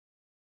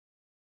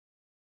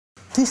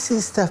This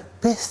is the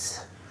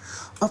best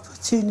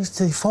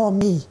opportunity for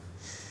me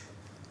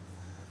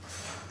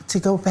to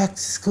go back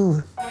to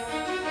school.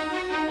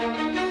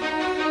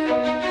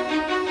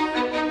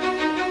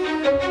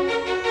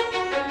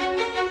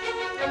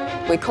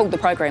 We called the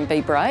program Be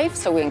Brave,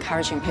 so we're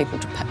encouraging people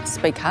to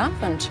speak up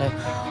and to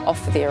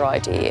offer their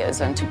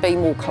ideas and to be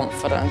more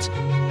confident.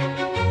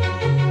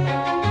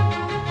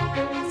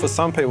 For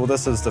some people,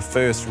 this is the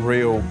first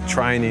real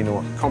training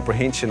or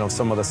comprehension of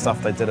some of the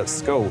stuff they did at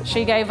school.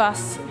 She gave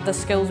us the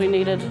skills we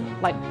needed,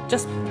 like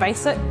just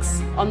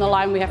basics. On the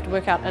line, we have to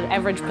work out an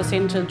average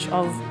percentage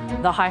of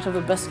the height of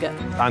a biscuit.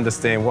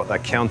 Understand what they're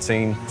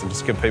counting, to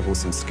just give people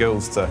some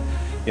skills to,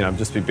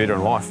 just be better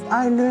in life.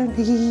 I learned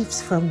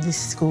heaps from these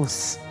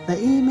schools. The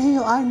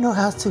email, I know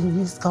how to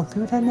use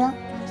computer now.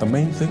 The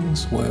main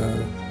things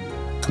were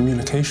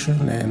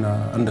communication and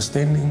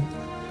understanding,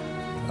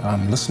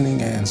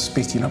 listening and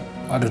speaking up.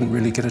 I didn't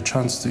really get a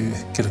chance to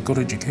get a good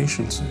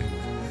education,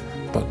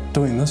 but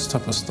doing this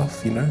type of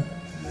stuff,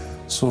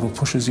 sort of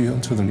pushes you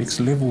into the next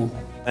level.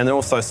 And then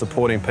also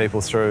supporting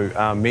people through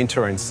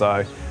mentoring, so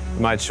I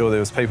made sure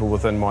there was people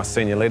within my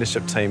senior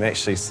leadership team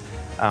actually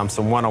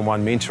some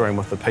one-on-one mentoring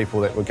with the people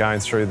that were going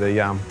through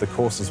the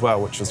course as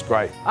well, which was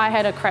great. I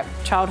had a crap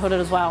childhood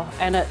as well,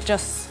 and it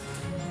just,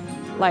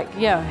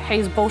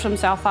 he's built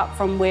himself up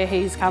from where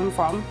he's come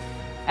from,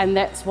 and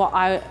that's what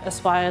I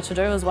aspire to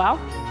do as well.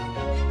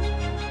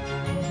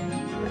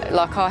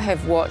 I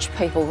have watched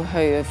people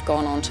who have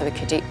gone on to the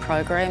cadet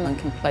program and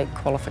complete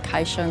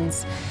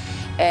qualifications,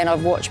 and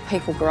I've watched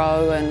people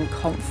grow in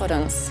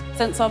confidence.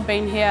 Since I've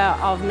been here,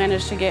 I've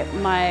managed to get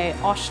my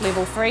OSH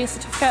Level 3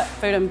 certificate,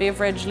 Food and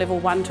Beverage Level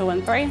 1, 2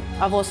 and 3.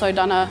 I've also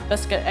done a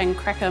Biscuit and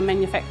Cracker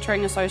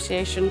Manufacturing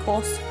Association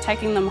course.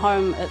 Taking them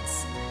home,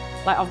 it's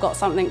like I've got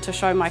something to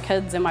show my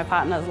kids, and my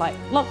partner's like,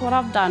 look what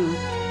I've done.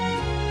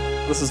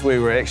 This is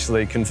where we're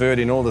actually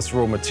converting all this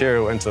raw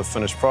material into a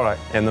finished product,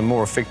 and the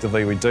more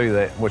effectively we do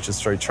that, which is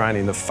through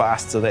training, the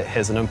faster that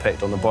has an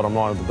impact on the bottom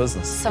line of the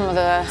business. Some of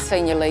the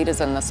senior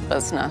leaders in this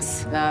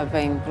business, they've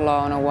been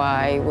blown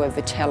away with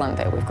the talent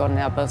that we've got in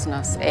our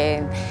business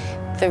and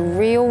the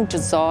real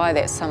desire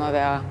that some of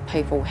our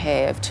people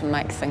have to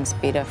make things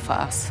better for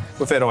us.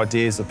 We've had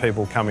ideas of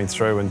people coming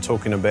through and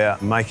talking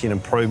about making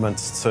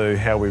improvements to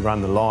how we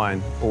run the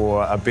line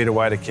or a better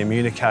way to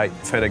communicate.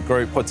 We've had a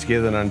group put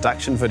together an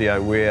induction video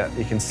where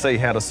you can see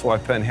how to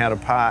swipe in, how to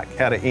park,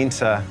 how to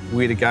enter,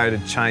 where to go to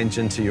change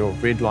into your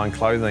red line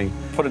clothing.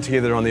 Put it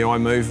together on the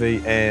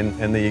iMovie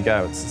and there you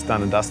go, it's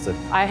done and dusted.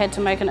 I had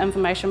to make an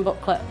information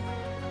booklet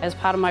as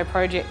part of my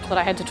project that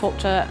I had to talk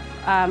to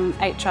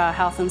HR,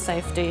 health and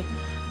safety,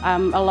 a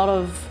lot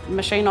of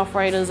machine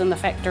operators in the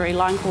factory,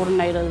 line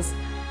coordinators,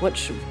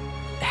 which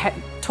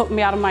took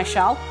me out of my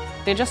shell.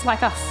 They're just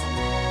like us.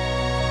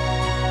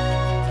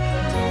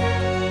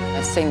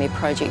 I've seen their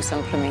projects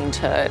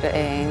implemented,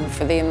 and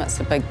for them it's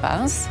a big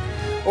buzz.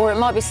 Or it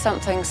might be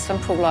something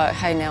simple like,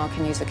 hey, now I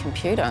can use a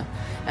computer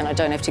and I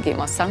don't have to get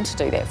my son to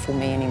do that for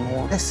me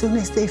anymore. As soon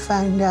as they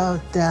find out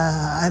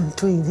I'm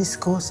doing this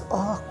course,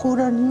 oh, good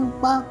on you,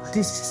 Mom.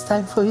 This is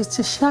time for you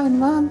to shine,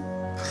 Mom.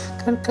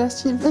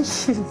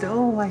 Congratulations,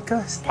 oh my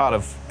gosh. Part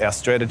of our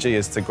strategy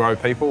is to grow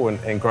people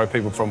and grow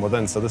people from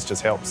within, so this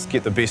just helps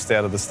get the best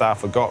out of the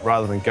staff we've got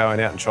rather than going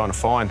out and trying to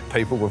find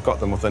people. We've got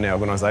them within our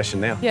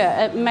organisation now.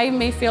 Yeah, it made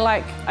me feel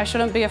like I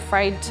shouldn't be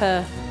afraid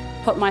to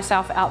put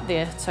myself out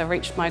there to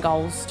reach my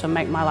goals, to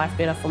make my life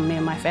better for me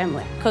and my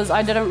family. Because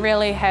I didn't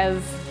really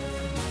have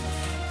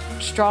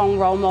strong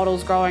role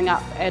models growing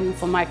up, and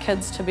for my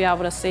kids to be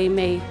able to see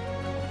me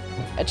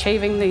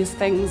achieving these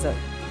things, it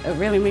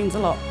really means a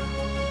lot.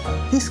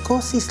 This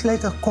course is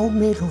like a gold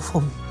medal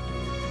for me,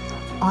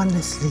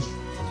 honestly.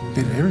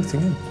 Did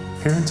everything in.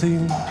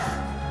 Parenting,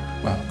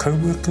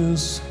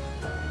 co-workers,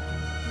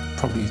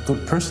 probably a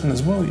good person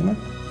as well,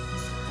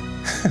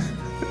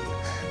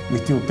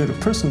 Make you a better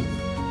person.